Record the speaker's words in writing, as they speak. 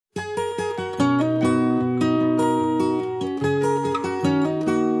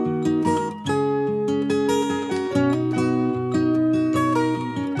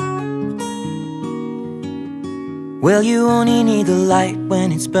Well, you only need the light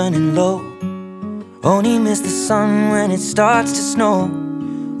when it's burning low. Only miss the sun when it starts to snow.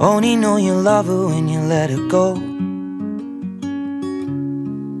 Only know you love her when you let her go.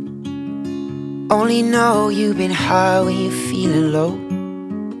 Only know you've been high when you're feeling low.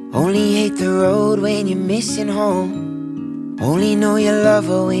 Only hate the road when you're missing home. Only know you love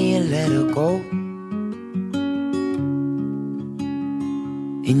her when you let her go.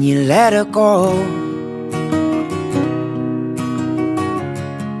 And you let her go.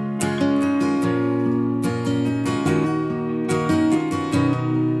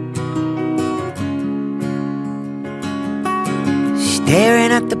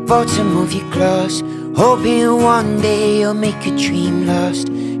 Staring at the bottom of your glass, hoping one day you'll make a dream last.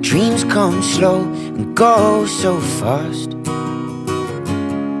 Dreams come slow and go so fast.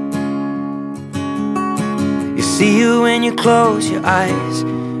 You see you when you close your eyes.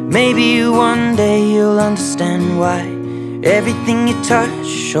 Maybe one day you'll understand why everything you touch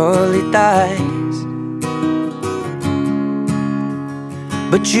surely dies.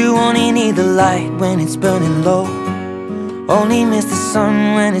 But you only need the light when it's burning low. Only miss the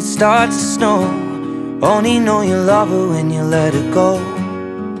sun when it starts to snow. Only know you love her when you let her go.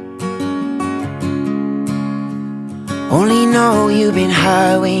 Only know you've been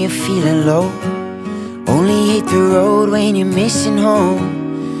high when you're feeling low. Only hate the road when you're missing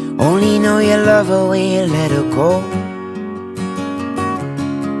home. Only know you love her when you let her go.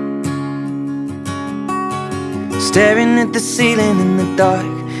 Staring at the ceiling in the dark,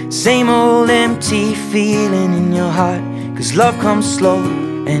 same old empty feeling in your heart. 'Cause love comes slow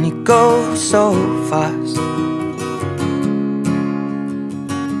and it goes so fast.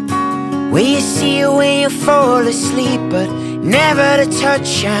 Where you see her when you fall asleep, but never to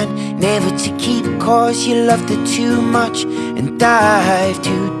touch and never to keep. 'Cause you loved her too much and dive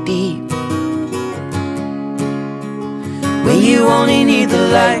too deep. Where you only need the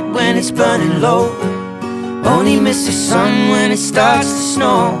light when it's burning low. Only miss the sun when it starts to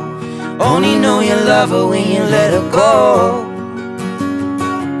snow. Only know you love her when you let her go.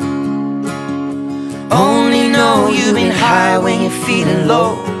 Only know you've been high when you're feeling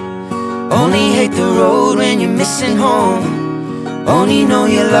low. Only hate the road when you're missing home. Only know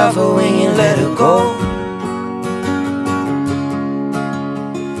you love her when you let her go.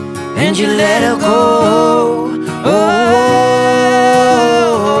 And you let her go. Oh,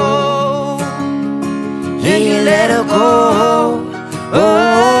 yeah, you let her go.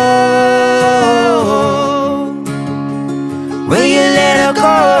 Oh, will you let her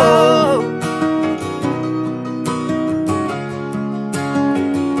go?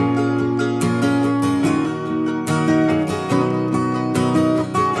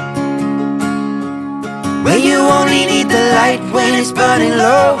 Well, you only need the light when it's burning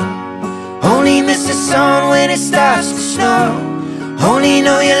low. Only miss the sun when it starts to snow. Only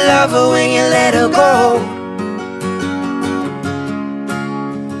know you love her when you let her go.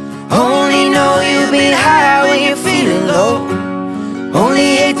 Only know you've been high when you're feeling low. Only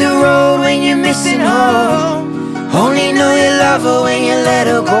hate the road when you're missing home. Only know you love her when you let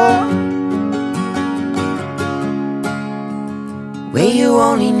her go. Where you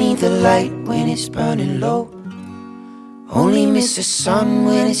only need the light when it's burning low. Only miss the sun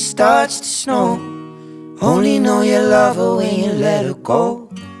when it starts to snow. Only know you love her when you let her go.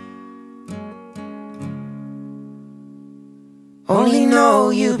 Only know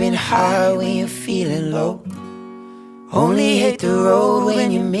you've been high when you're feeling low. Only hate the road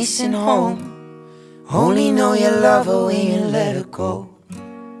when you're missing home. Only know you love her when you let her go.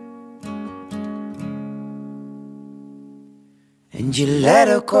 And you let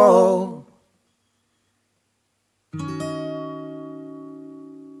her go.